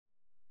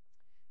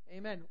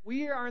Amen.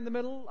 We are in the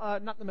middle,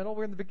 not in the middle,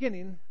 we're in the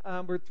beginning.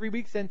 We're 3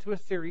 weeks into a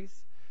series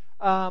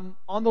on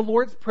the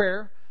Lord's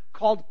Prayer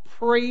called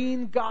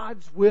Praying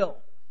God's Will.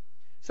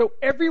 So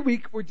every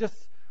week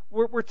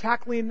we're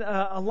tackling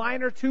a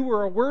line or two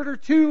or a word or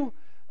two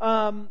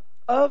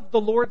of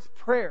the Lord's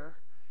Prayer.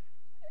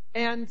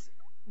 And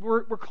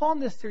we're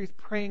calling this series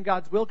Praying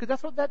God's Will because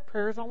that's what that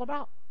prayer is all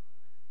about.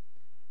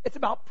 It's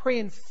about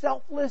praying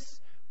selfless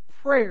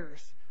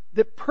prayers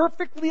that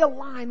perfectly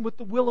align with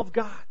the will of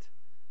God.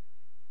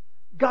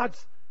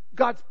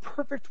 God's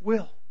perfect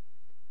will.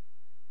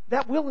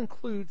 That will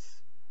includes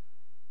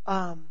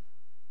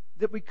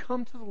that we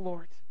come to the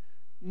Lord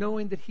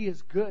knowing that He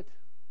is good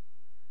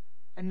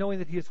and knowing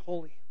that He is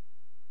holy.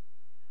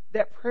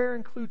 That prayer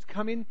includes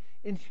coming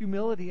in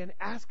humility and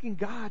asking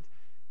God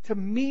to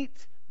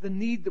meet the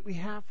need that we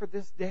have for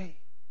this day.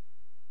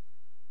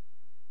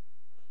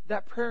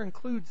 That prayer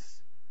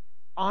includes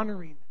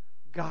honoring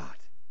God,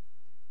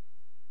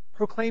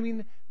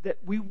 proclaiming that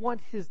we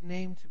want His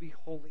name to be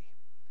holy.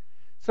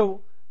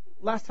 So,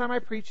 last time I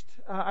preached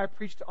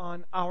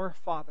on Our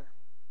Father.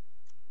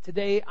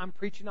 Today, I'm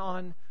preaching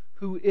on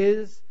Who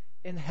is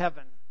in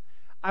Heaven.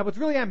 I was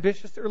really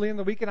ambitious early in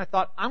the week, and I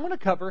thought, I'm going to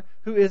cover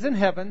Who is in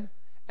Heaven,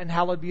 and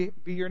hallowed be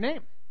Your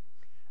name.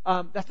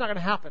 That's not going to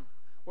happen.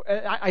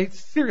 I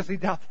seriously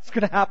doubt that's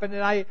going to happen,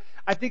 and I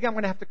think I'm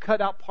going to have to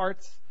cut out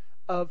parts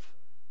of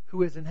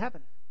Who is in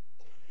Heaven.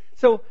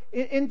 So,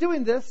 in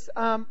doing this,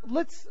 I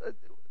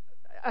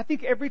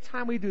think every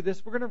time we do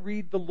this, we're going to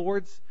read the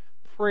Lord's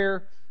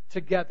Prayer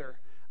together.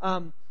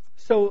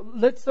 So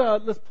let's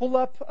pull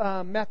up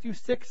Matthew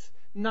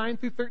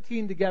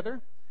 6:9-13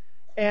 together,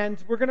 and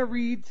we're going to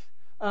read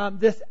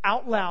this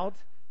out loud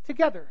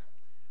together.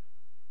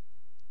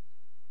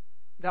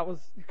 That was,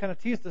 you kind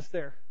of teased us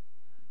there.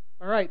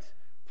 All right.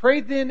 Pray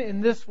then in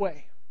this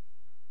way.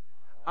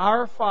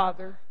 Our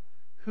Father,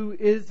 who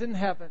is in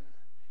heaven,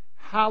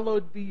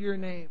 hallowed be Your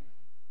name.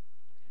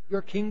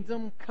 Your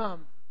kingdom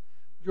come.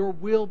 Your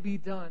will be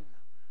done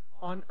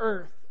on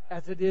earth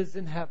as it is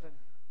in heaven.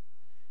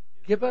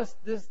 Give us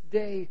this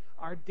day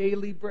our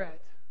daily bread,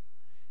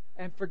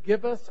 and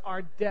forgive us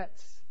our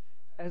debts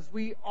as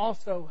we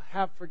also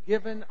have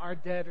forgiven our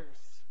debtors.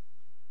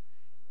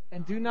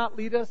 And do not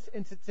lead us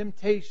into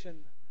temptation,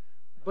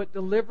 but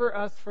deliver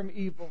us from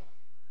evil.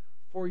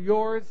 For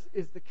Yours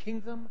is the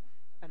kingdom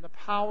and the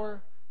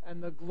power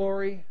and the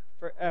glory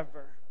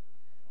forever.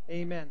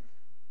 Amen.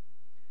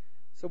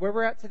 So where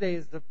we're at today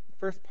is the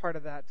first part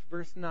of that,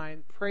 verse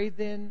 9. Pray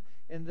then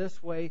in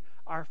this way,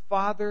 Our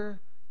Father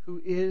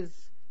who is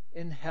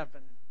in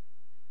heaven,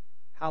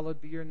 hallowed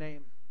be Your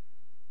name.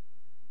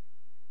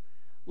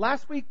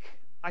 Last week,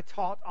 I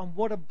taught on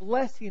what a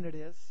blessing it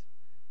is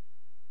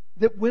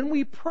that when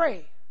we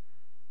pray,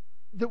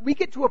 that we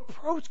get to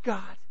approach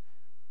God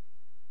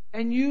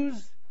and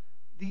use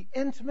the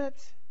intimate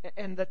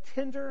and the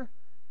tender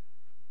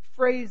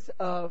phrase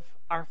of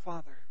Our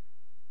Father.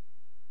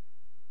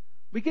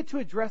 We get to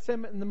address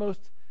Him in the most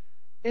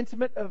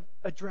intimate of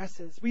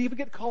addresses. We even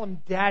get to call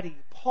Him Daddy.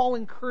 Paul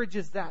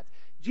encourages that.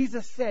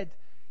 Jesus said,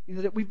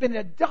 that we've been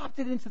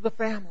adopted into the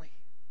family.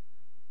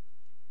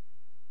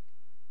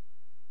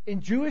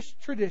 In Jewish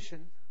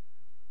tradition,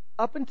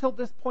 up until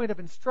this point of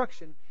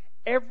instruction,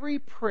 every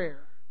prayer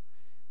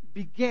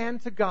began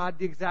to God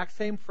the exact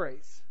same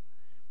phrase.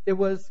 It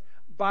was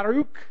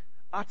Baruch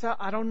Ata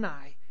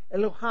Adonai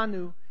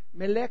Elohanu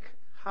Melech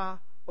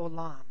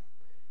HaOlam.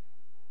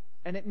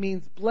 And it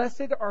means,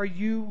 Blessed are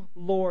You,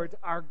 Lord,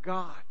 our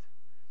God,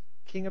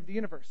 King of the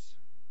universe.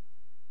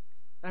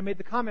 I made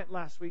the comment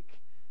last week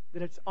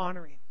that it's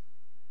honoring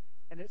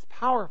and it's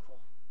powerful,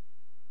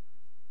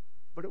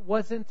 but it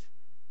wasn't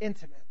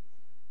intimate.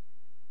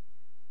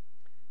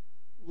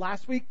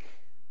 Last week,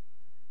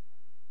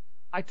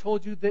 I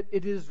told you that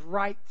it is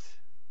right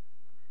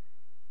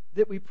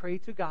that we pray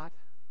to God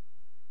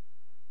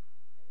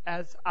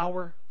as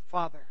our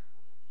Father.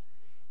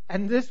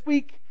 And this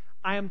week,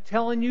 I am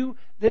telling you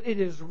that it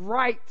is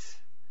right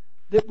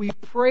that we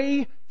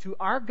pray to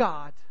our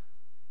God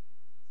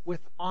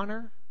with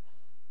honor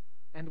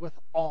and with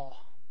awe.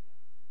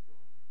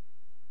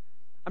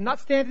 I'm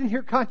not standing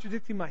here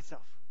contradicting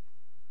myself.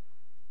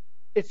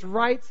 It's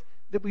right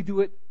that we do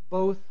it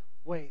both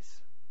ways.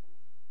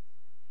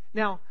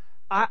 Now,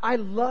 I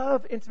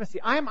love intimacy.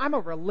 I'm a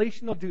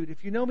relational dude.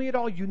 If you know me at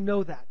all, you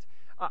know that.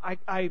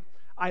 I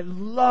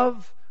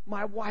love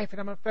my wife and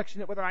I'm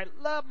affectionate with her. I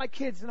love my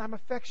kids and I'm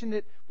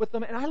affectionate with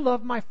them. And I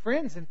love my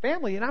friends and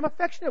family and I'm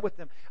affectionate with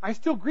them. I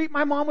still greet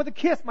my mom with a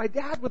kiss, my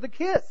dad with a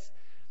kiss.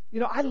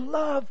 I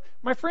love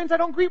my friends I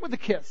don't greet with a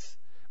kiss.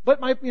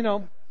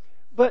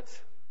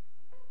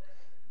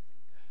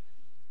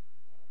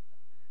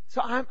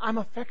 So I'm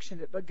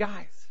affectionate. But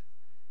guys,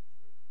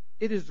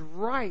 it is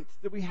right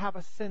that we have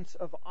a sense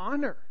of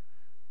honor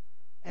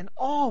and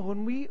awe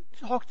when we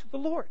talk to the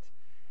Lord.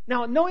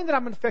 Now, knowing that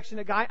I'm an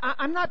affectionate guy,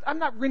 I'm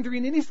not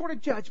rendering any sort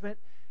of judgment,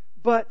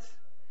 but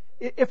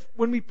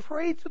when we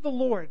pray to the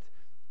Lord,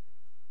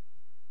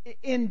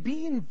 in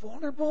being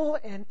vulnerable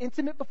and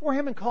intimate before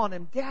Him and calling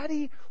Him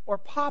Daddy or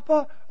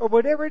Papa or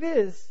whatever it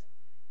is,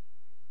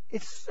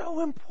 it's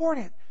so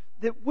important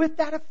that with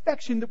that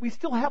affection that we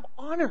still have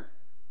honor.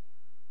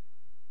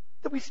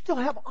 That we still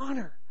have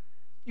honor.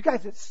 You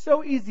guys, it's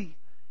so easy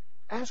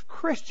as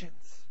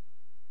Christians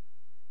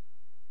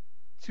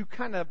to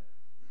kind of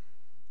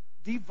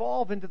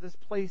devolve into this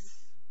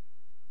place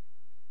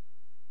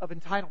of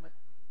entitlement.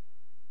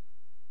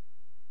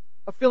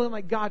 Of feeling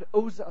like God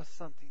owes us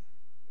something.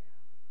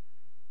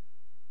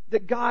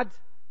 That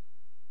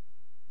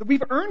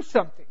we've earned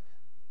something.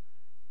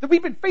 That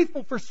we've been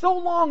faithful for so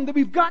long that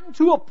we've gotten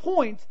to a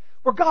point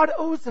where God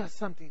owes us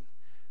something.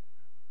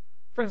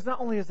 Friends, not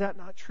only is that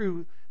not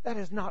true, that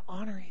is not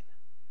honoring.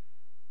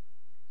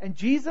 And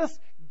Jesus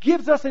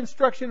gives us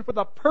instruction for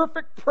the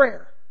perfect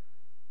prayer.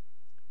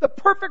 The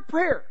perfect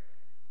prayer.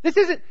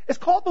 It's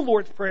called the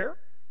Lord's Prayer.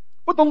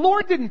 But the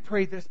Lord didn't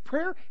pray this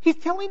prayer. He's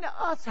telling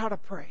us how to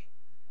pray.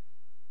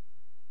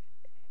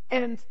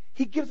 And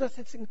He gives us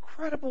this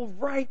incredible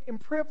right and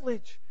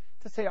privilege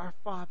to say, Our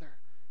Father.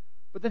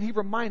 But then He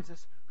reminds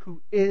us, who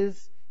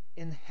is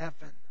in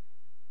heaven.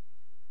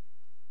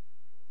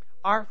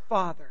 Our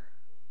Father,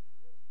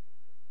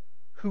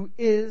 who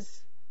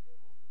is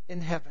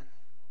in heaven.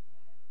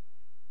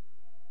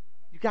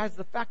 You guys,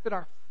 the fact that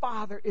our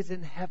Father is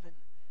in heaven,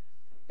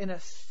 in a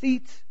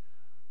seat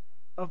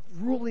of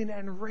ruling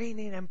and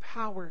reigning and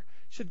power,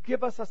 should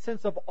give us a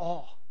sense of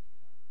awe.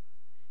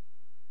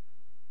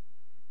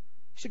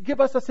 Should give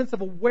us a sense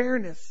of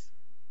awareness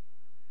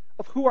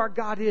of who our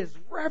God is.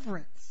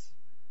 Reverence.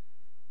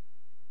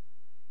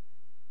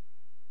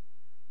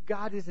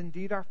 God is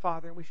indeed our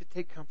Father, and we should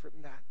take comfort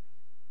in that.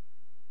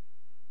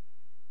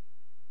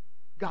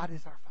 God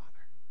is our Father.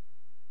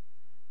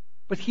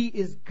 But He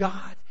is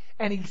God,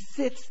 and He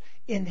sits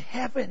in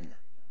heaven.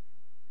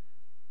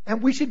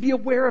 And we should be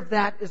aware of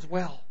that as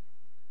well.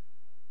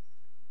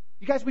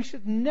 You guys, we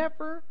should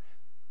never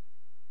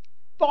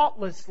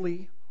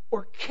thoughtlessly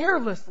or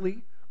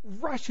carelessly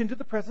rush into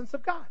the presence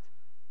of God.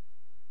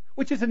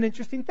 Which is an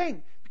interesting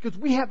thing, because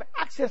we have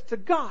access to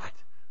God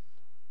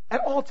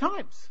at all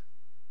times.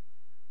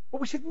 But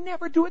we should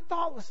never do it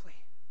thoughtlessly.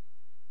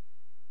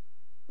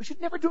 We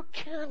should never do it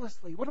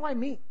carelessly. What do I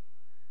mean?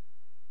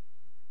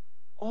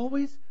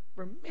 Always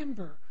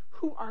remember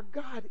who our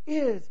God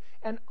is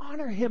and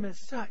honor Him as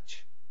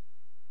such.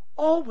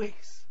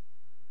 Always.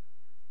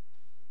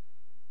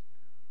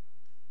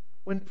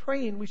 When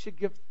praying, we should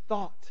give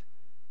thought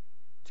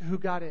to who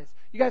God is.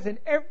 You guys, in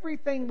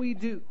everything we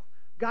do,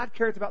 God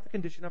cares about the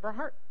condition of our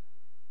heart.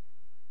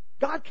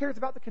 God cares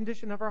about the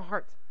condition of our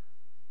heart.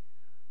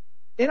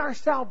 In our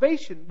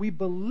salvation, we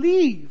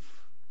believe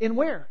in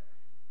where?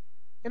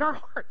 In our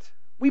heart.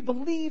 We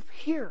believe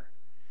here.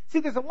 See,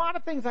 there's a lot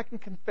of things I can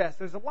confess.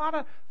 There's a lot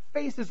of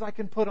faces I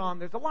can put on.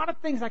 There's a lot of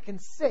things I can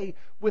say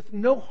with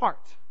no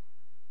heart.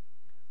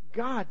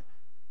 God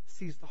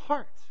sees the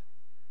heart.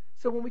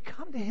 So when we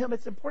come to Him,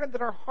 it's important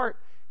that our heart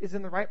is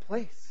in the right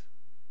place.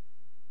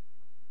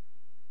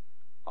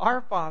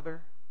 Our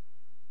Father,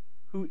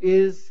 who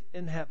is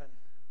in heaven.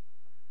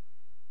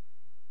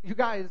 You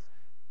guys,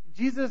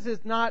 Jesus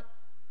is not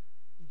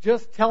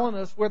just telling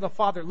us where the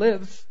Father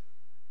lives.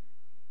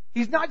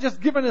 He's not just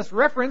giving us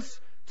reference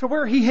to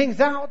where He hangs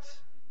out.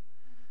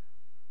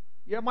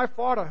 Yeah, my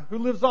Father, who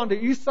lives on the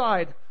east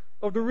side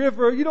of the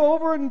river,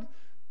 over in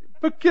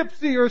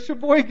Poughkeepsie or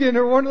Sheboygan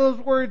or one of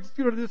those words,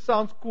 this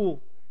sounds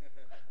cool.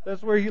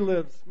 That's where He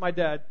lives, my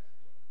dad.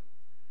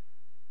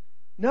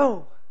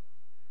 No.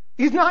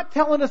 He's not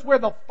telling us where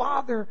the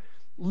Father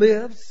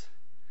lives.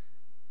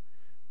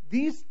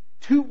 These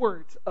two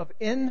words of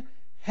in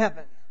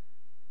heaven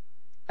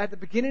at the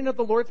beginning of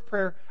the Lord's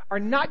Prayer are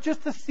not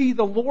just to see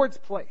the Lord's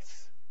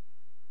place.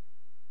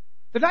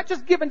 They're not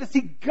just given to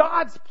see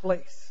God's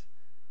place.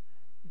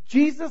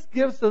 Jesus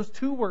gives those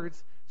two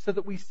words so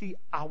that we see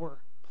our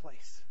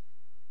place.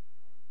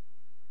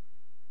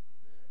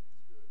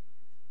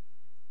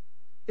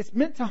 It's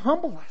meant to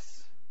humble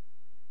us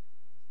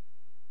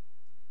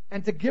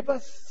and to give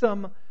us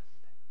some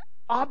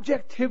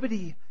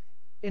objectivity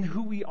in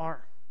who we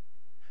are.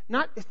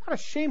 It's not a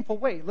shameful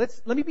way.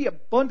 Let me be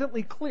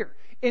abundantly clear.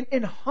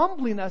 In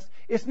humbling us,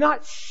 it's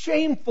not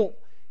shameful.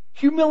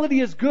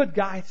 Humility is good,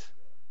 guys.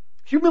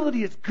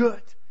 Humility is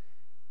good.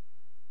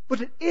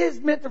 But it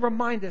is meant to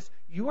remind us,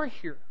 you are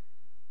here.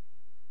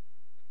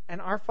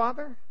 And our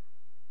Father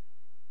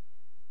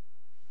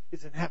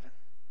is in heaven.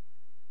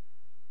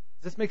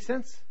 Does this make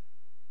sense?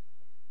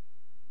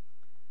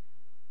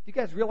 Do you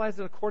guys realize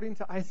that according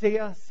to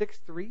Isaiah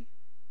 6:3,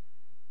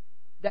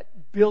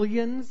 that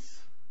billions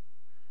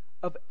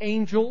of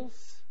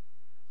angels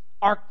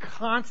are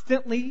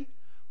constantly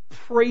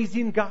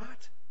praising God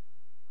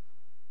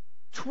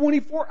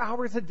 24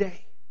 hours a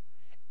day,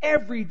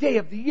 every day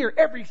of the year,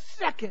 every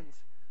second?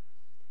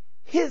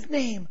 His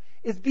name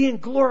is being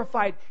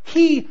glorified.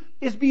 He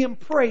is being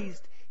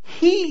praised.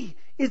 He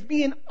is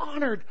being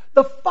honored.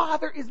 The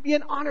Father is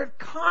being honored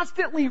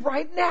constantly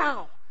right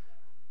now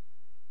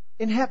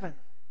in heaven.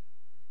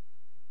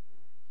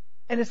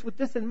 And it's with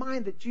this in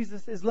mind that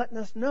Jesus is letting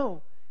us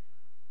know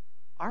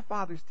our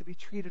Father is to be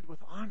treated with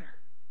honor.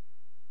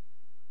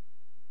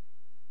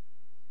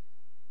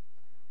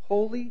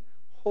 Holy,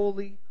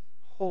 holy,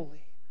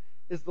 holy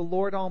is the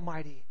Lord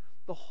Almighty.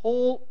 The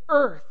whole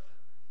earth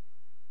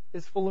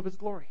is full of His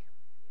glory.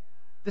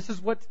 This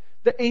is what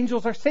the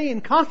angels are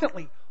saying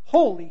constantly.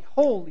 Holy,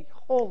 holy,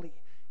 holy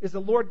is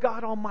the Lord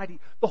God Almighty.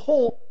 The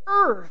whole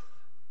earth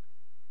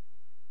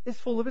is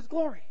full of His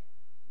glory.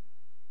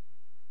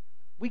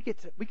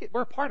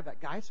 We're a part of that,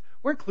 guys.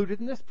 We're included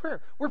in this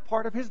prayer. We're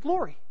part of His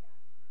glory.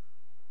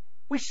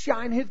 We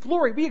shine His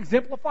glory. We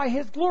exemplify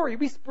His glory.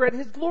 We spread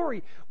His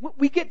glory.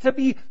 We get to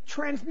be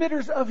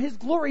transmitters of His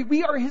glory.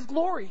 We are His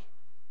glory.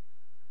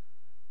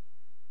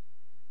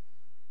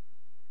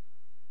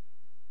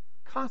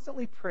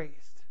 Constantly praised.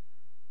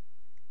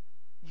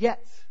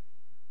 Yet,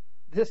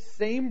 this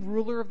same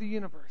ruler of the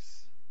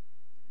universe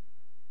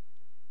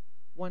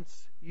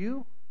wants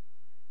you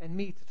and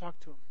me to talk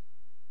to Him.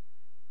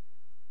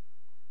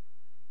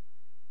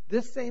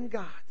 This same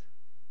God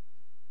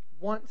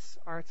wants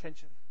our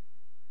attention,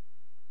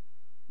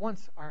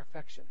 wants our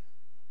affection.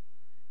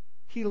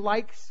 He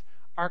likes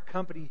our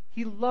company.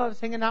 He loves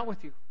hanging out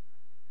with you.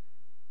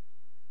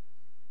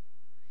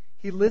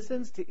 He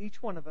listens to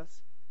each one of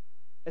us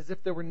as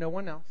if there were no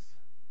one else.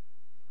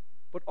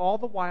 But all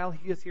the while,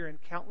 He is hearing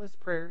countless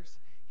prayers.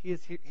 He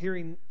is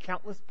hearing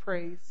countless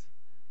praise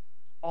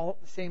all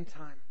at the same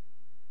time.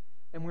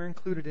 And we're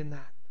included in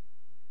that.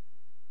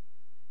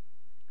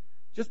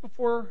 Just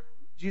before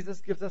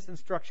Jesus gives us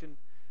instruction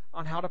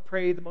on how to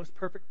pray the most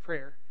perfect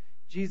prayer,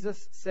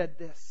 Jesus said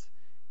this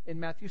in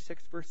Matthew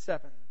 6, verse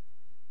 7.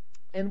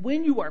 And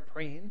when you are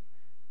praying,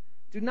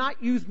 do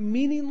not use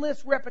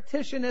meaningless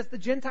repetition as the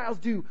Gentiles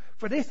do,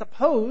 for they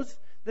suppose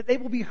that they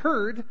will be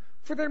heard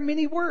for their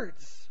many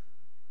words.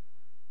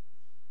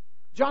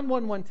 John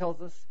 1:1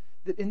 tells us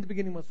that in the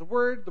beginning was the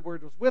Word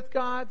was with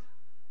God,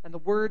 and the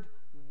Word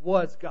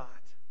was God.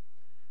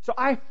 So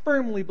I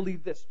firmly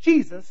believe this.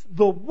 Jesus,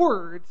 the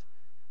Word,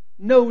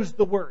 knows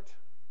the Word.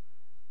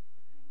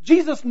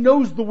 Jesus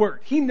knows the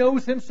Word. He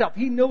knows Himself.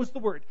 He knows the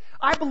Word.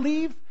 I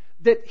believe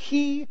that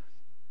He,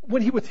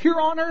 when He was here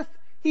on earth,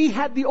 He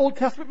had the Old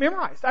Testament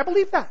memorized. I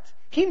believe that.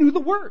 He knew the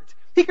Word.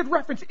 He could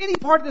reference any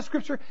part of the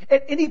Scripture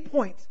at any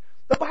point.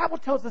 The Bible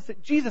tells us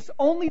that Jesus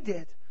only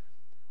did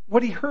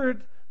what He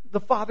heard the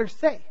Father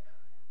say,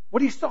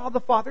 what He saw the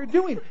Father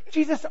doing.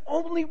 Jesus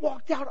only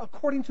walked out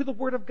according to the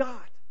Word of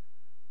God.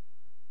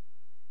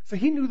 So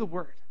He knew the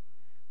Word.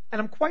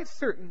 And I'm quite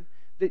certain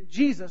that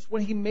Jesus,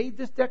 when He made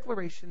this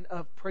declaration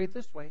of pray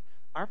this way,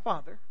 our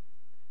Father,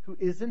 who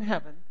is in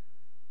heaven,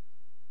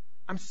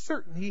 I'm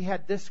certain He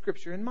had this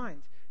scripture in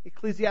mind.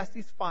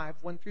 Ecclesiastes 5,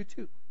 1 through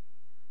 2.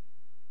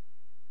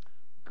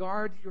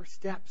 Guard your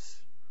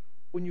steps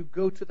when you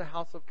go to the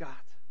house of God.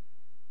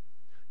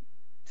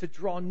 To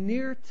draw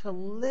near to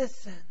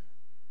listen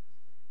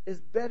is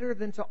better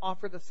than to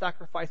offer the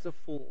sacrifice of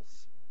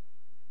fools.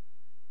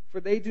 For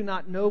they do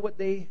not know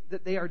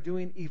that they are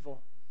doing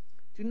evil.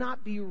 Do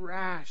not be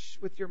rash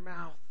with your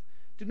mouth.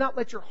 Do not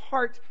let your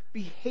heart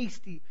be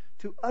hasty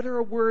to utter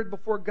a word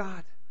before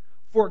God.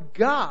 For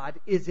God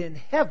is in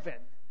heaven,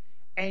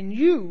 and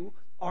you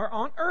are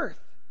on earth.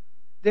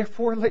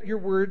 Therefore, let your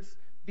words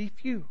be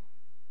few.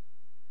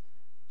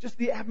 Just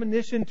the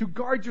admonition to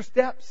guard your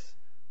steps,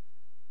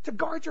 to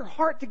guard your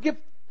heart, to give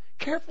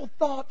careful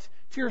thought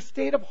to your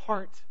state of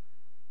heart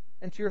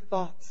and to your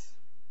thoughts.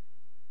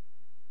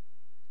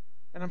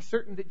 And I'm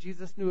certain that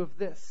Jesus knew of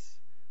this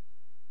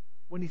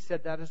when He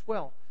said that as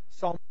well.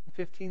 Psalm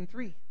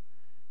 15:3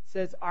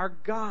 says, our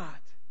God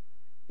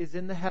is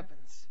in the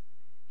heavens.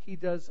 He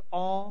does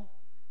all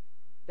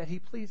that He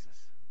pleases.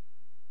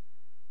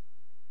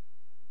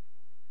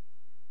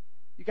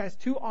 You guys,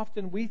 too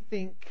often we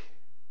think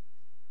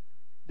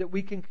that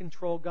we can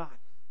control God.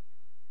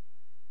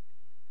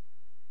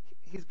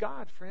 He's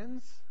God,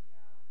 friends.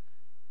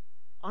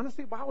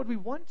 Honestly, why would we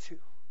want to?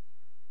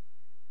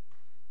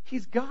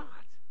 He's God.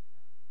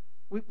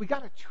 We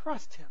got to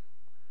trust Him.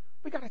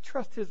 We got to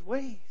trust His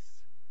ways.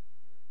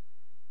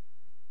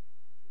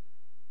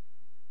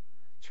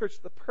 Church,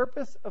 the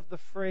purpose of the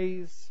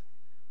phrase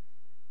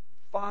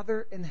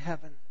Father in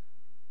heaven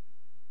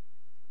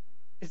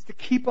is to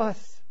keep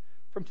us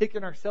from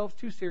taking ourselves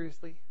too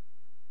seriously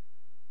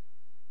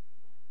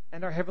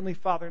and our Heavenly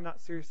Father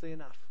not seriously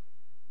enough.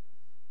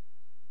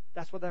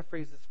 That's what that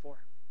phrase is for.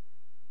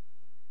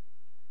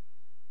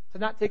 To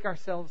not take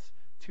ourselves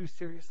too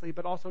seriously,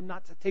 but also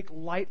not to take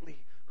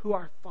lightly who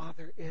our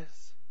Father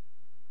is.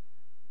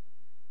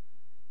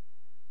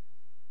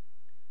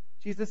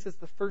 Jesus is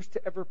the first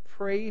to ever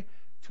pray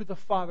to the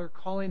Father,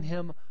 calling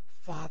Him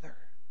Father.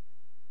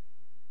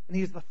 And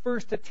He is the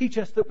first to teach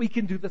us that we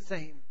can do the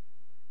same.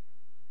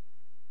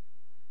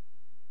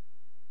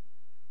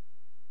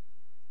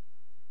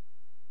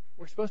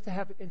 We're supposed to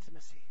have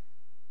intimacy.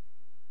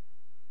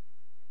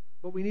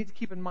 But we need to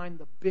keep in mind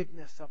the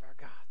bigness of our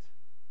God.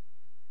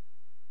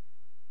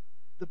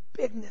 The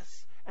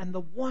bigness and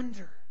the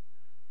wonder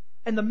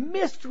and the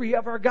mystery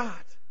of our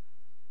God.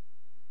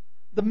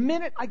 The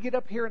minute I get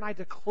up here and I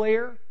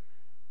declare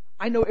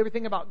I know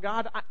everything about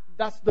God,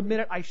 that's the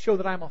minute I show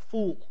that I'm a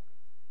fool.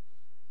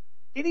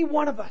 Any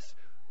one of us,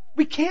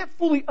 we can't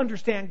fully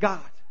understand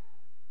God.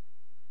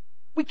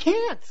 We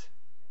can't.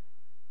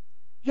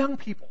 Young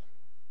people,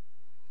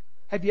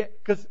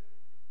 because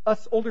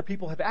us older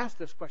people have asked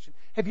this question.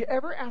 Have you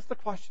ever asked the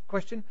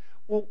question,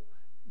 well,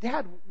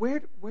 Dad,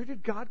 where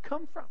did God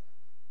come from?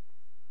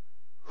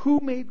 Who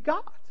made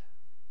God?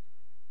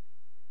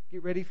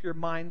 Get ready for your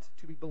mind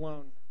to be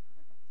blown.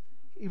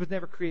 He was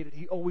never created.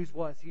 He always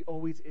was. He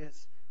always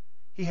is.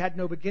 He had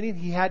no beginning.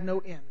 He had no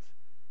end.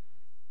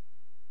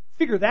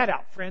 Figure that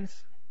out, friends.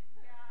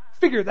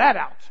 Figure that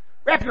out.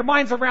 Wrap your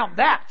minds around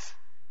that.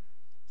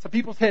 Some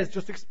people's heads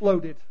just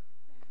exploded.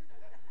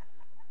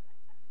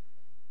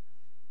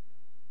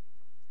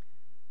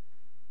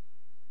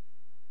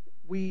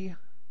 We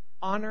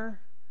honor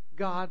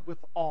God with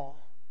awe,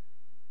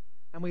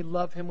 and we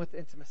love Him with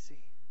intimacy.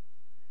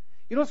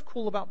 You know what's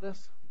cool about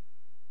this?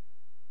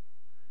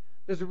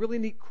 There's a really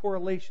neat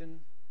correlation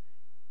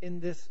in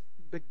this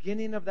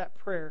beginning of that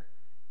prayer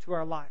to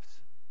our lives,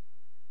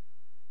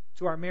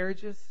 to our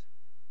marriages,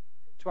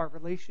 to our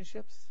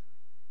relationships.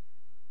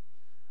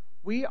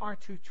 We are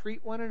to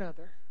treat one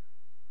another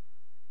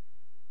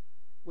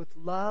with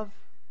love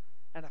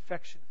and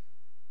affection.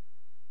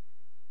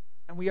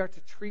 And we are to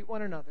treat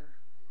one another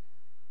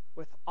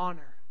with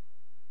honor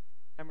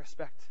and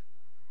respect.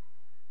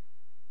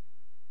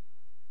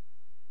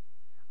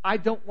 I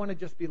don't want to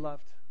just be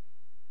loved.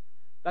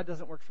 That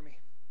doesn't work for me.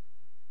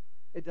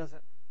 It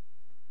doesn't.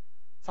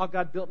 It's how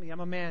God built me. I'm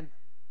a man.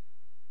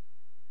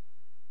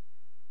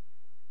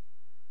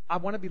 I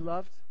want to be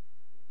loved,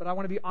 but I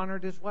want to be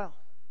honored as well.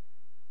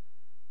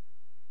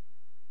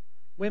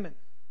 Women,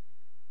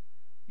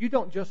 you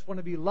don't just want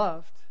to be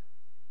loved.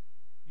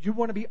 You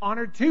want to be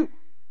honored too.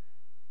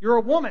 You're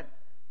a woman.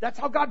 That's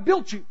how God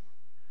built you.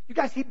 You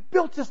guys, He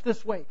built us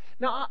this way.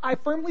 Now, I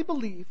firmly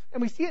believe,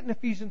 and we see it in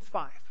Ephesians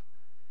 5,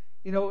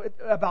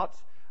 about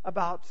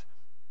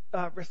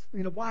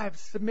wives,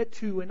 submit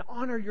to and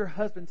honor your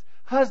husbands.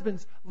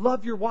 Husbands,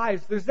 love your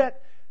wives. There's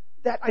that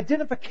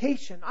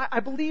identification. I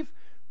believe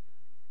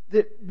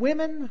that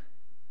women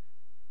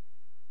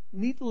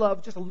need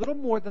love just a little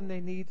more than they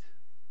need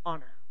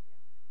honor.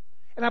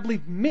 And I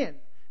believe men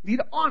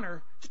need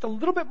honor just a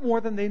little bit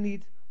more than they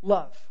need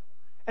love.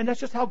 And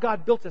that's just how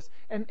God built us.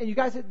 And you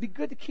guys, it'd be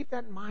good to keep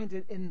that in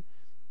mind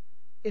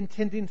in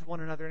tending to one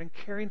another and in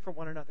caring for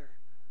one another.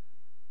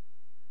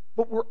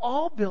 But we're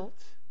all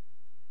built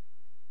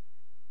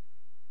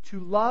to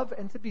love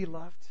and to be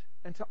loved,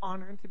 and to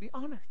honor and to be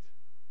honored.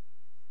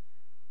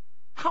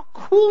 How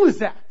cool is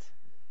that?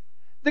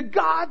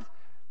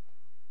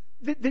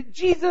 That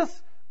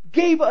Jesus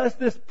gave us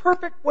this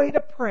perfect way to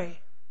pray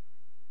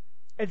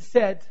and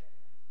said,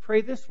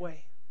 pray this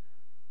way.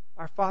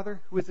 Our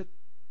Father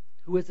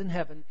who is in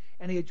heaven.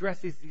 And He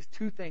addresses these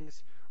two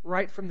things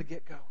right from the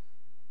get-go.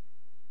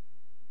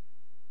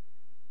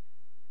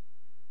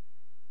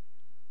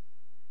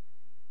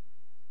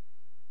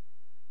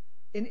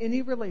 In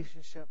any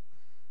relationship,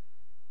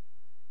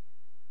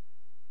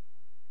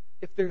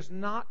 if there's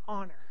not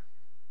honor,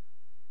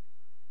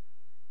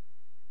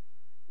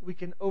 we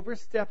can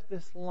overstep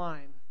this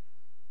line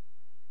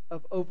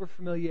of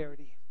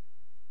overfamiliarity,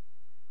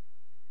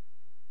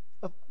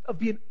 of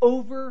being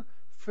over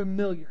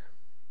familiar.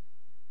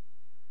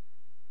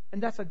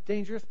 And that's a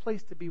dangerous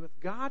place to be with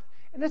God,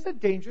 and it's a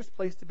dangerous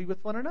place to be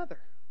with one another.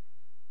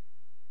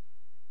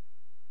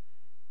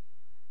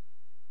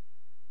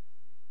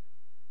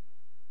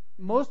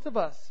 Most of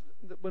us,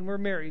 when we're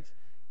married,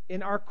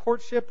 in our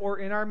courtship or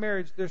in our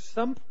marriage, there's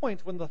some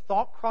point when the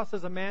thought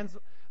crosses a man's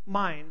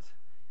mind,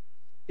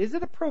 is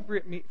it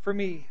appropriate for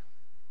me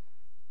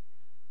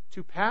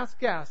to pass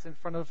gas in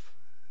front of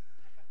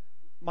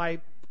my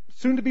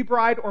soon-to-be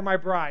bride or my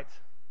bride?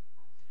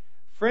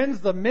 Friends,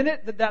 the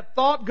minute that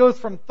thought goes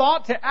from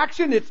thought to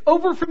action, it's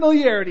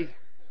overfamiliarity.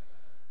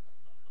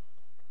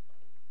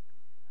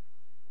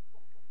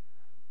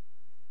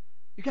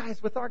 You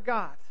guys, with our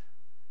God,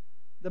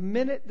 the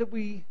minute that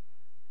we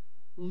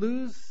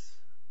lose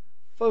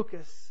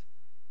focus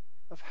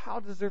of how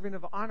deserving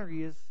of honor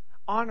He is,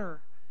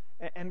 honor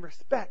and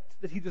respect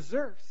that He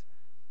deserves,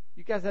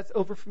 you guys, that's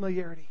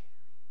overfamiliarity.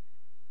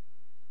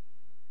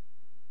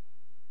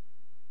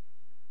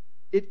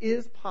 It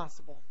is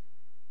possible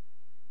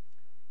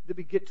that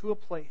we get to a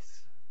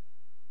place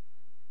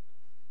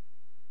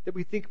that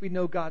we think we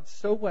know God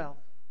so well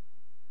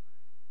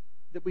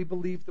that we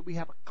believe that we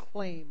have a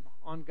claim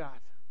on God.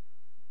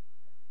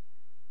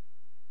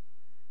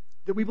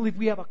 That we believe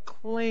we have a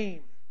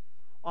claim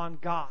on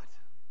God.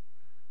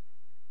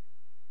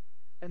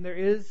 And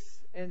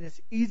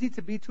it's easy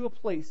to be to a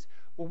place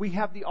where we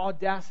have the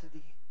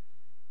audacity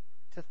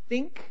to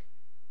think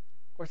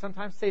or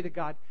sometimes say to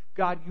God,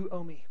 God, you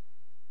owe me.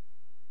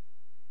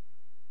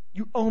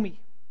 You owe me.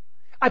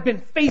 I've been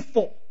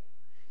faithful.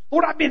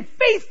 Lord, I've been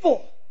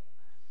faithful.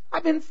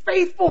 I've been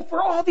faithful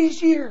for all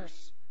these years.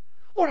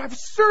 Lord, I've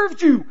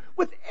served you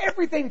with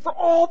everything for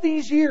all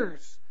these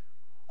years.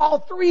 All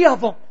 3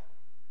 of them.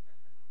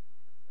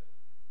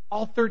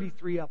 All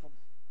 33 of them.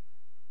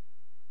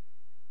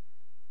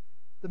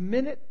 The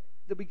minute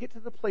that we get to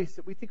the place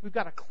that we think we've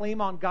got a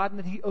claim on God and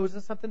that He owes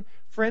us something,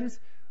 friends,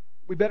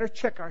 we better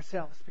check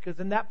ourselves, because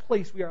in that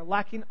place we are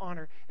lacking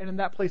honor, and in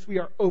that place we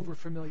are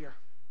over-familiar.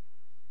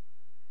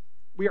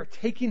 We are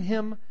taking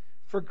Him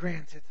for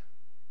granted.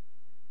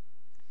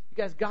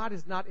 You guys, God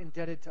is not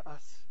indebted to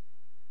us.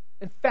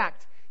 In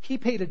fact, He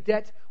paid a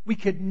debt we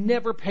could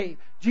never pay.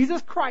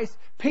 Jesus Christ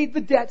paid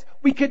the debt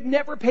we could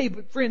never pay,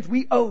 but friends,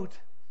 we owed.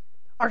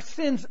 Our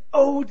sins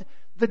owed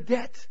the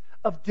debt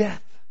of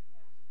death.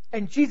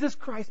 And Jesus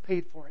Christ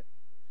paid for it.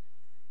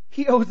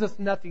 He owes us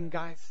nothing,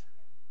 guys.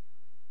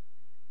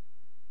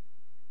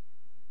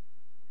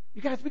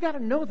 You guys, we got to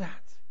know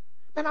that.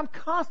 And I'm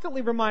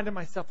constantly reminding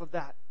myself of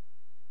that.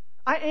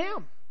 I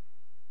am.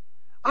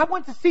 I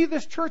want to see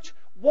this church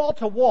wall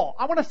to wall.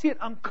 I want to see it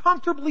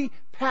uncomfortably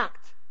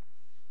packed.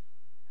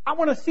 I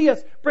want to see us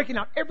breaking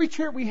out every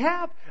chair we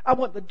have. I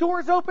want the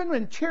doors open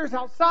and chairs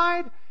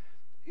outside.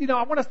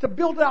 I want us to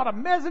build out a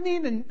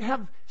mezzanine and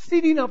have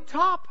seating up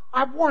top.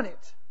 I want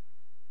it.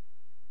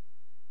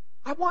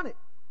 I want it.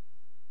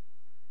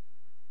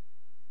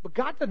 But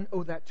God doesn't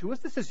owe that to us.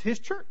 This is His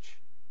church.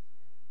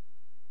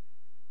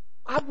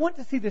 I want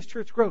to see this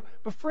church grow.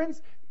 But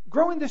friends,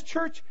 growing this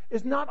church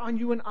is not on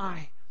you and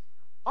I.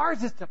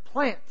 Ours is to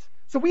plant.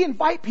 So we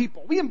invite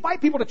people. We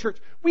invite people to church.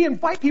 We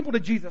invite people to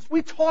Jesus.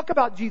 We talk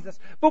about Jesus.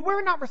 But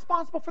we're not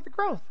responsible for the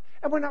growth.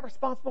 And we're not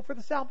responsible for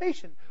the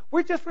salvation.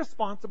 We're just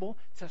responsible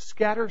to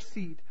scatter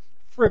seed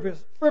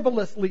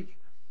frivolously.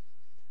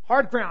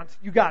 Hard ground,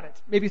 you got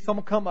it. Maybe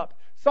someone come up.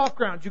 Soft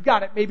ground, you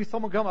got it. Maybe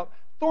someone come up.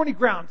 Thorny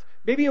ground,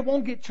 maybe it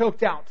won't get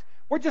choked out.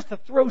 We're just to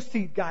throw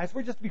seed, guys.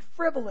 We're just to be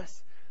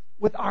frivolous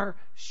with our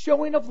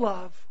showing of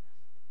love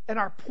and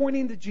our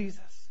pointing to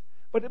Jesus.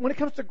 But when it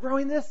comes to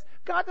growing this,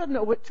 God doesn't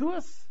owe it to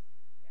us.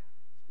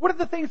 What are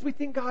the things we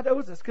think God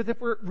owes us? Because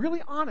if we're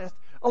really honest,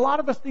 a lot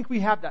of us think we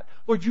have that.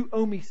 Lord, you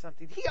owe me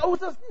something. He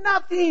owes us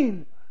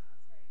nothing.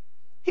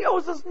 He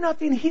owes us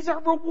nothing. He's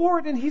our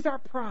reward and He's our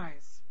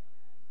prize.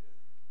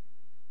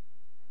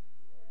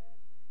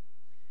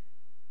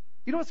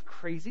 You know what's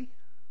crazy?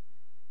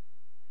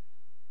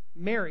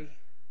 Mary,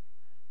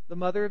 the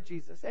mother of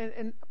Jesus,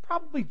 and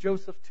probably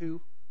Joseph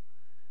too,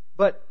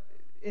 but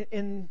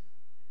in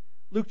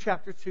Luke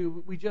chapter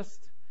 2, we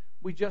just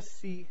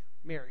see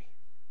Mary.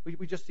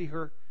 We just see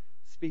her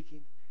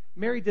speaking.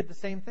 Mary did the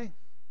same thing.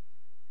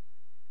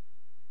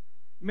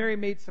 Mary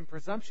made some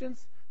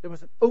presumptions. There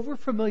was an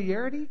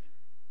over-familiarity.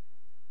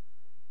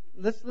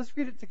 Let's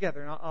read it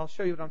together, and I'll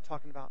show you what I'm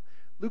talking about.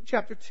 Luke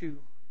chapter 2,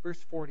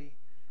 verse 40.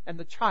 And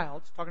the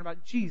child, talking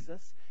about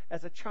Jesus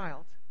as a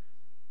child,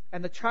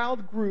 and the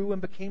child grew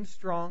and became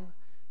strong,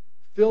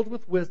 filled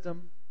with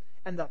wisdom,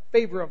 and the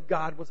favor of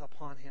God was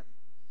upon him.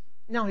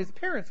 Now his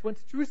parents went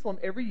to Jerusalem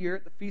every year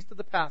at the feast of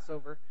the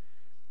Passover,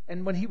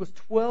 and when he was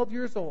 12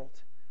 years old,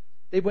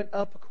 they went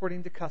up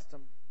according to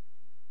custom.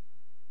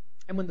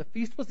 And when the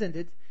feast was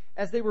ended,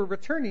 as they were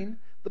returning,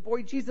 the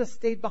boy Jesus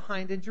stayed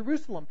behind in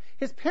Jerusalem.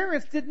 His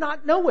parents did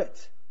not know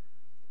it,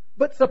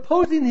 but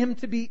supposing him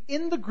to be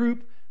in the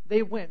group,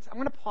 they went. I'm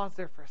going to pause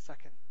there for a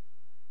second.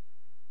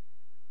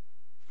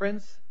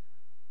 Friends,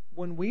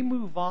 when we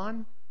move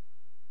on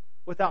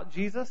without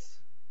Jesus,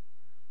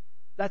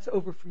 that's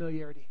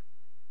over-familiarity.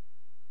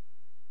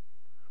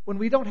 When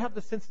we don't have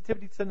the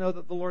sensitivity to know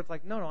that the Lord's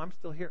like, no, I'm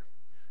still here.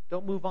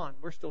 Don't move on.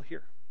 We're still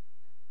here.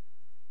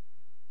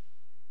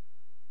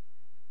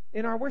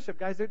 In our worship,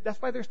 guys,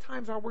 that's why there's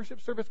times our worship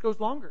service goes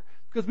longer.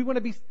 Because we want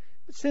to be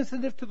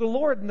sensitive to the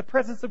Lord and the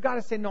presence of God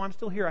and say, no, I'm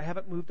still here. I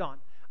haven't moved on.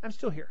 I'm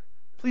still here.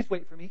 Please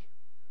wait for me.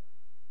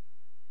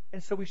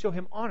 And so we show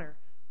Him honor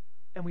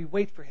and we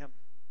wait for Him.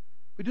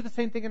 We do the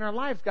same thing in our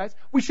lives, guys.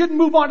 We shouldn't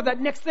move on to that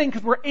next thing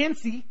because we're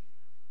antsy,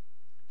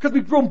 because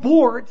we've grown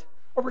bored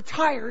or we're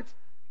tired.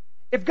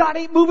 If God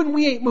ain't moving,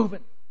 we ain't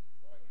moving.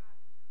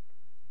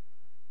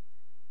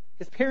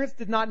 His parents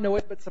did not know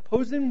it, but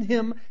supposing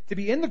him to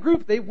be in the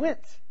group, they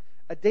went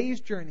a day's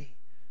journey.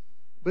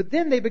 But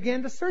then they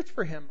began to search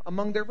for him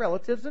among their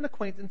relatives and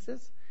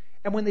acquaintances.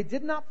 And when they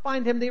did not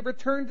find him, they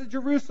returned to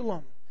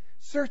Jerusalem,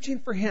 searching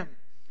for him.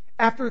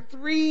 After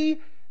 3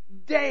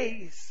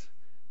 days,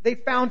 they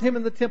found him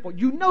in the temple.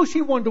 You know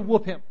she wanted to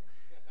whoop him.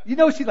 You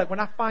know she's like, when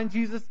I find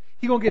Jesus,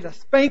 he's going to get a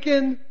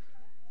spanking.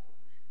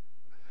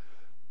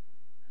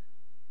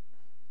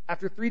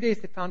 After 3 days,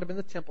 they found him in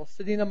the temple,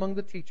 sitting among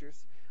the teachers,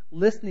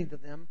 listening to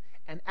them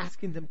and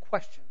asking them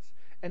questions.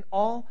 And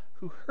all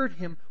who heard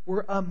him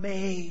were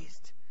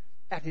amazed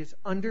at his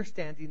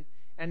understanding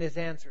and his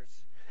answers.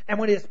 And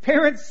when his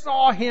parents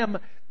saw him,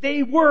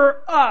 they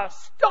were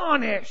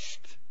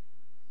astonished.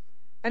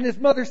 And his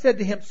mother said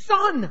to him,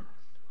 Son,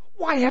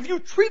 why have you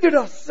treated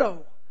us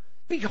so?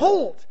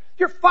 Behold,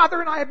 your father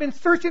and I have been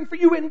searching for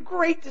you in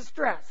great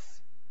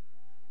distress.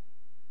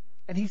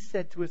 And he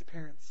said to his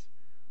parents,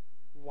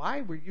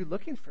 Why were you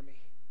looking for me?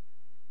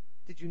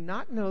 Did you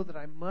not know that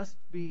I must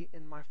be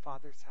in my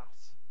Father's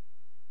house?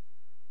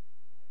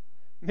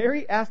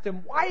 Mary asked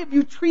him, Why have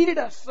you treated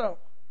us so?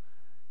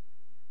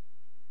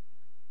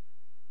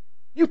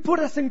 You put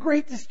us in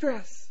great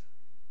distress.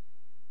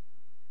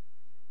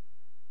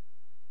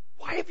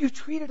 Why have you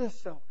treated us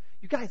so?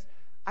 You guys,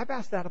 I've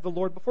asked that of the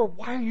Lord before.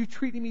 Why are you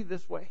treating me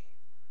this way?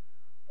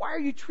 Why are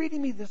you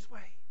treating me this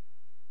way?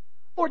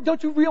 Lord,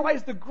 don't you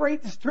realize the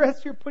great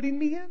distress you're putting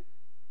me in?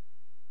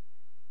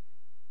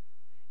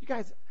 You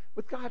guys,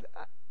 with God,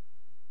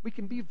 we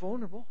can be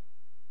vulnerable.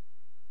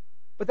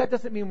 But that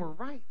doesn't mean we're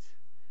right.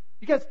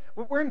 You guys,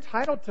 we're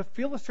entitled to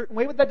feel a certain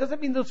way, but that doesn't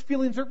mean those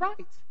feelings are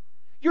right.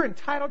 You're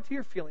entitled to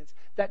your feelings.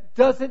 That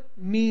doesn't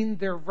mean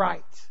they're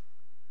right.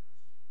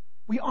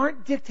 We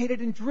aren't dictated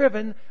and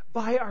driven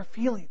by our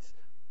feelings.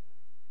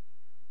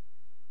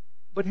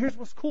 But here's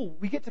what's cool.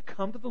 We get to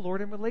come to the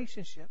Lord in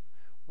relationship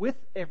with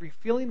every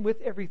feeling,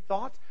 with every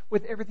thought,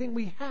 with everything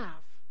we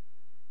have.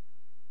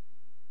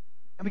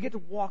 And we get to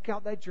walk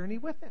out that journey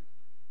with Him.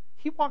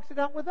 He walks it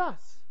out with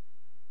us.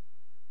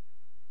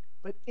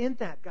 But in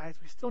that, guys,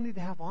 we still need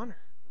to have honor.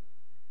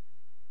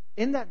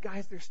 In that,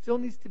 guys, there still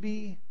needs to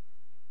be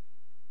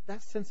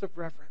that sense of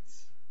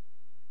reverence.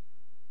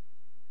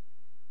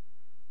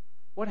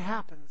 What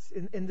happens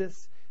in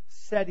this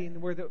setting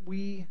where that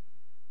we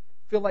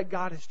feel like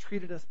God has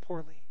treated us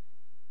poorly?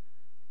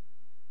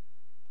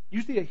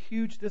 Usually a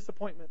huge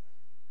disappointment.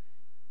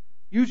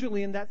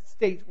 Usually in that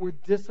state, we're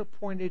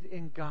disappointed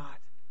in God.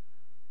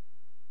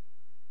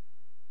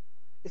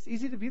 It's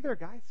easy to be there,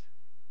 guys.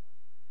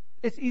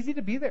 It's easy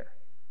to be there.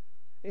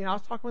 You know, I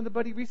was talking with a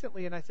buddy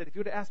recently, and I said, if you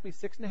would have asked me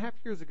 6.5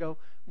 years ago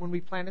when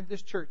we planted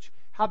this church,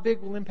 how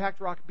big will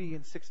Impact Rock be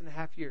in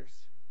 6.5 years?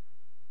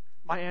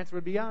 My answer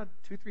would be, 200-300.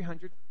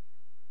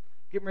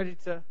 Getting ready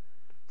to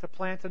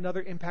plant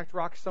another Impact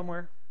Rock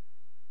somewhere.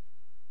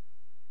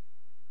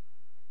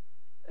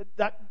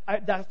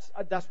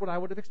 That's what I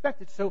would have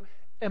expected. So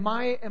am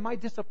I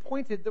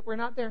disappointed that we're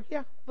not there?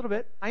 Yeah, a little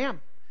bit. I am.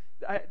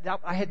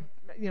 I had,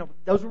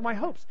 those were my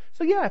hopes.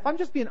 So yeah, if I'm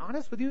just being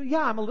honest with you,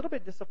 yeah, I'm a little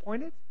bit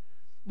disappointed.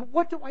 But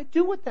what do I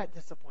do with that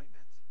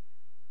disappointment?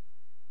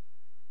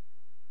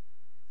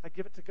 I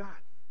give it to God.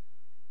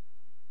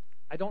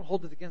 I don't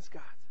hold it against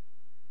God.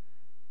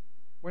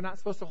 We're not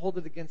supposed to hold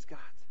it against God.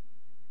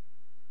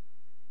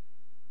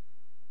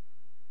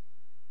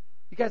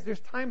 You guys, there's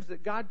times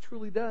that God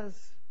truly does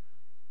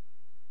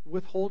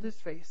withhold His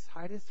face,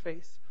 hide His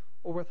face,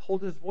 or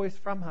withhold His voice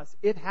from us.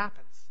 It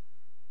happens.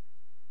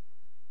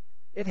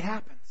 It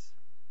happens.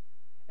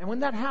 And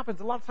when that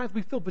happens, a lot of times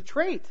we feel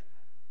betrayed.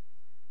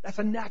 That's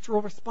a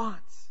natural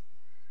response.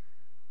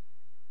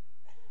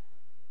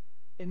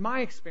 In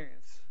my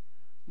experience,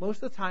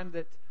 most of the time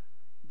that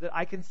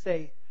I can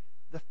say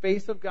the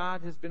face of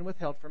God has been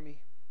withheld from me,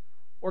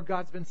 or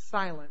God's been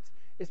silent,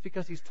 it's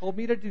because He's told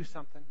me to do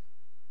something,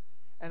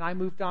 and I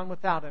moved on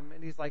without Him,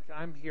 and He's like,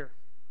 I'm here,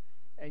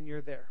 and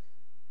you're there.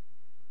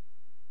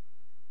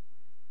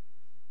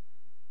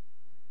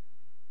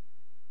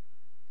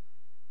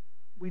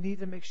 We need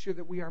to make sure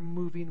that we are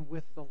moving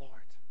with the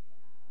Lord.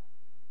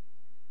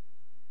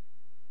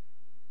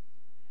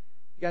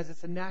 You guys,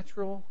 it's a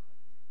natural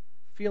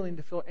feeling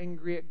to feel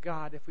angry at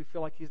God if we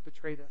feel like He's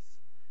betrayed us.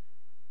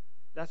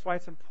 That's why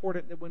it's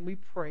important that when we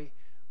pray,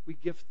 we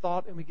give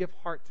thought and we give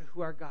heart to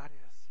who our God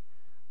is.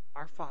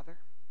 Our Father,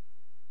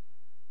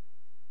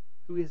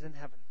 who is in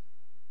heaven.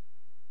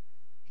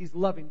 He's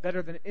loving,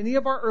 better than any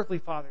of our earthly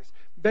fathers,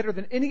 better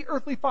than any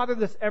earthly father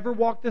that's ever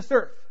walked this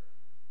earth.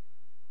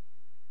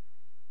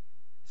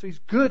 So He's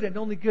good and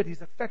only good.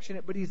 He's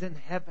affectionate, but He's in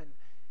heaven.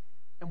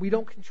 And we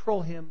don't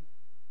control Him.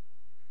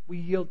 We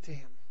yield to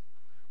Him.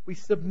 We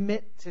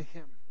submit to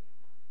Him.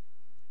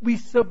 We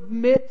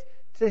submit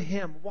to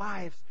Him.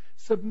 Wives,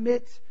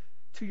 submit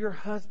to your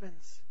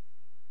husbands.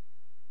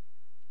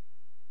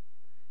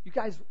 You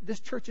guys, this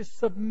church is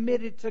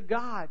submitted to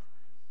God.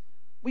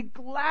 We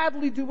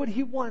gladly do what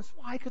He wants.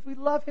 Why? Because we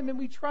love Him and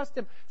we trust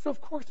Him. So of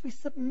course we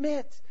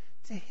submit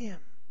to Him.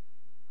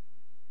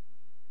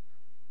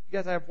 You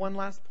guys, I have one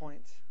last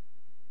point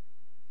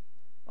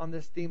on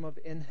this theme of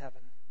in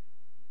heaven.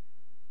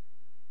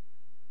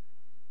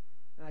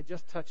 And I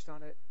just touched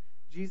on it.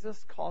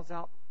 Jesus calls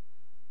out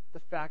the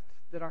fact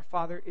that our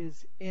Father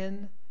is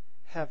in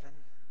heaven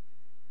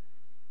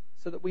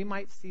so that we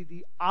might see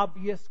the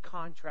obvious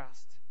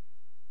contrast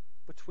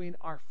between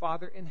our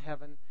Father in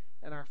heaven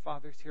and our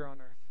fathers here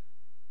on earth.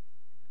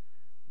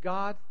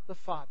 God the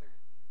Father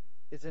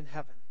is in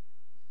heaven.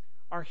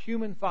 Our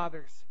human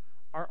fathers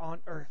are on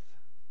earth.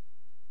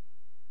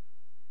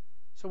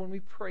 So when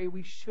we pray,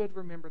 we should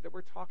remember that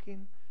we're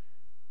talking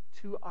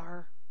to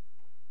our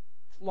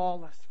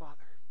flawless Father.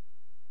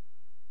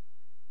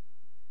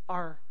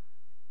 Our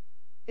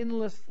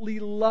endlessly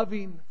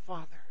loving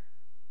Father.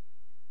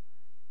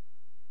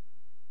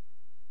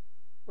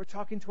 We're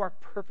talking to our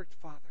perfect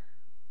Father.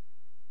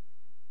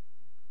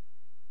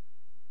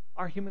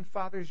 Our human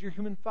fathers, your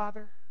human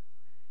father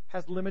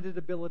has limited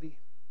ability.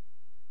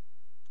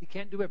 He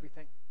can't do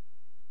everything.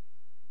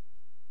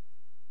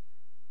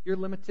 You're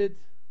limited.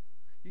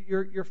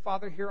 Your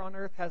father here on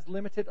earth has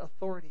limited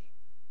authority.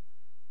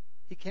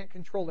 He can't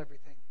control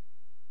everything.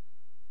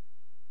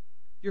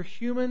 Your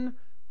human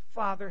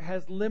father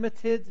has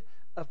limited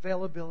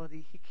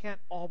availability. He can't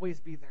always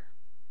be there.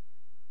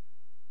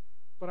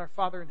 But our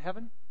Father in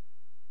heaven,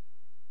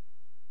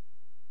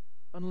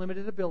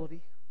 unlimited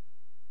ability,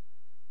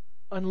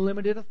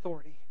 unlimited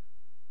authority,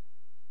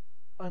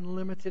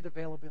 unlimited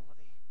availability.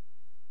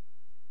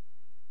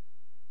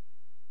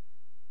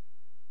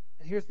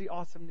 And here's the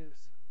awesome news.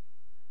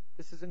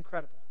 This is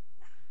incredible.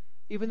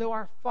 Even though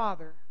our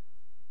Father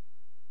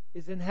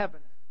is in heaven,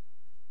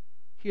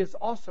 He is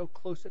also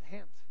close at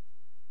hand.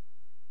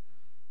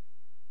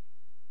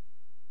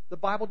 The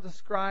Bible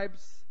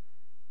describes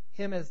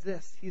Him as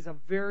this. He's a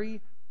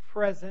very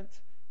present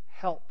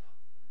help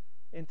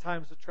in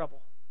times of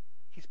trouble.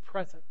 He's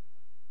present.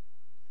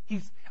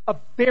 He's a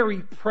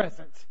very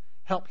present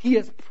help. He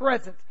is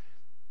present.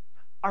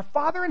 Our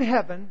Father in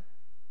heaven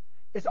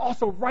is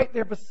also right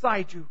there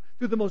beside you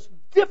through the most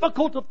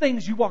difficult of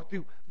things you walk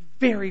through.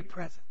 Very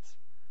present.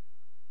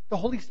 The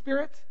Holy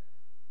Spirit,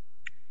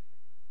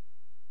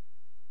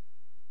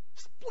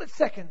 split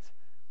second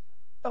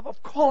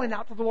of calling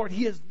out to the Lord.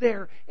 He is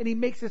there, and He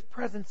makes His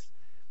presence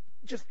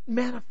just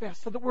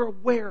manifest so that we're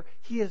aware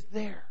He is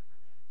there.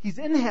 He's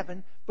in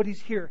heaven, but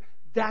He's here.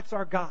 That's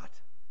our God.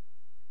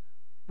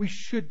 We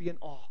should be in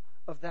awe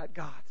of that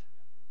God.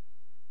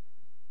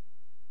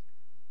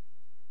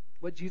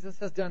 What Jesus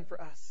has done for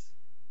us.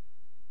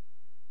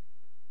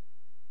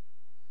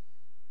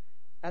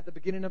 At the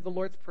beginning of the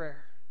Lord's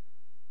Prayer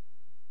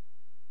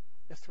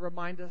is to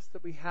remind us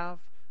that we have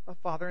a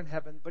Father in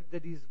heaven, but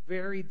that He's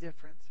very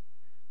different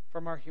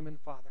from our human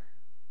father.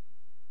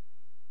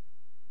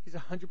 He's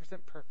 100%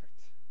 perfect.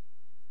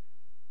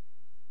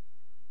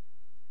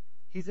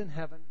 He's in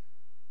heaven.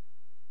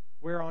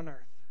 We're on earth.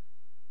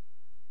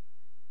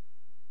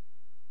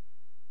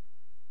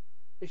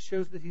 It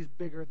shows that He's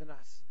bigger than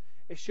us.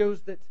 It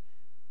shows that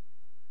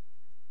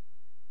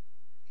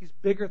He's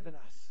bigger than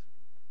us.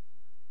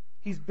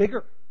 He's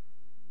bigger.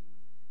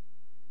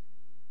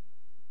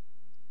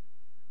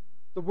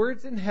 The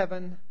words in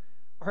heaven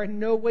are in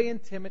no way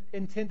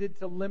intended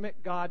to limit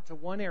God to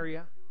one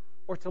area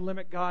or to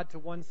limit God to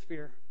one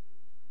sphere.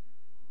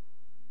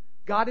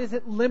 God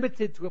isn't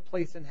limited to a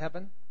place in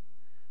heaven.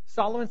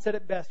 Solomon said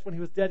it best when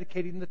he was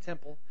dedicating the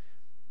temple.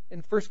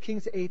 In 1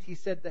 Kings 8, he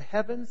said, "The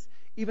heavens,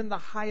 even the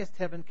highest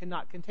heaven,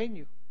 cannot contain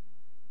you."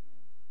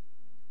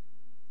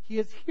 He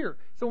is here.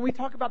 So when we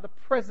talk about the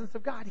presence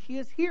of God, He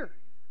is here.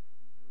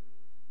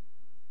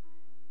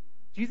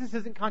 Jesus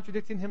isn't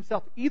contradicting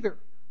Himself either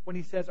when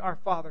He says, "Our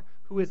Father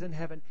who is in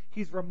heaven."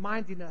 He's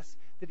reminding us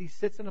that He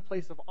sits in a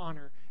place of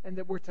honor and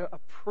that we're to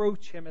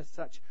approach Him as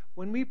such.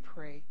 When we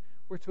pray,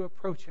 we're to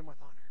approach Him with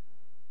honor.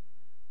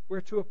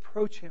 We're to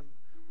approach Him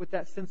with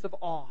that sense of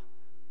awe.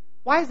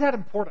 Why is that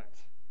important?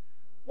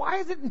 Why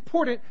is it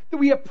important that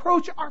we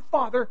approach our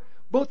Father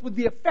both with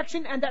the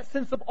affection and that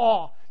sense of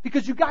awe?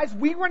 Because you guys,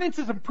 we run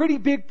into some pretty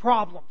big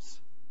problems.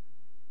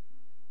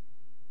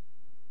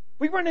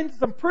 We run into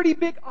some pretty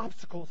big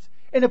obstacles.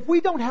 And if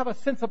we don't have a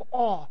sense of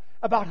awe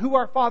about who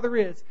our Father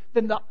is,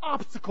 then the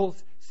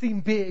obstacles seem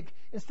big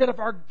instead of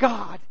our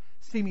God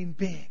seeming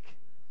big.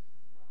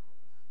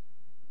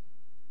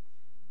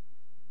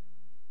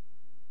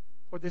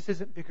 Lord, this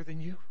isn't bigger than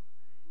you.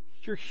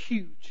 You're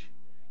huge.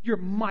 You're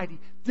mighty.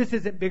 This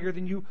isn't bigger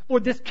than you.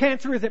 Lord, this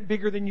cancer isn't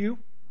bigger than you.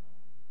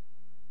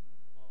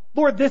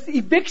 Lord, this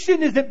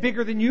eviction isn't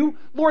bigger than you.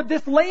 Lord,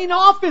 this laying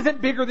off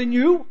isn't bigger than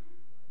you.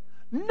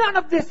 None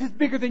of this is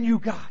bigger than you,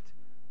 God.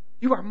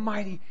 You are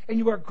mighty and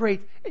you are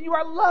great and you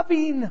are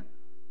loving.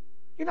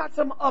 You're not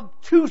some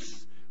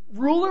obtuse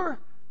ruler.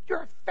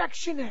 You're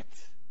affectionate.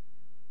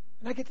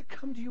 And I get to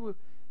come to you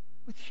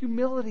with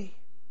humility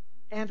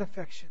and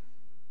affection.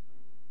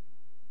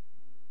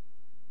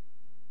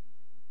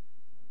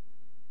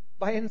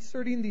 By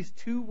inserting these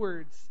two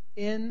words,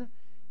 in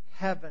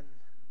heaven,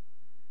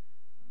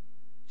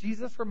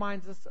 Jesus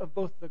reminds us of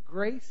both the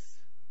grace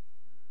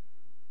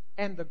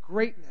and the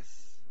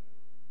greatness.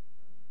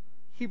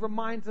 He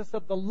reminds us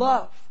of the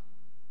love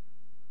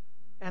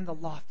and the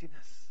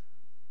loftiness.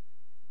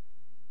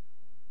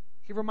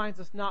 He reminds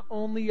us not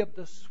only of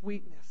the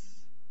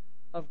sweetness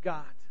of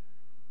God,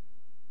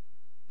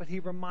 but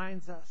He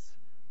reminds us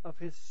of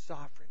His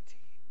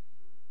sovereignty.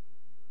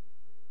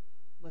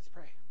 Let's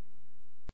pray.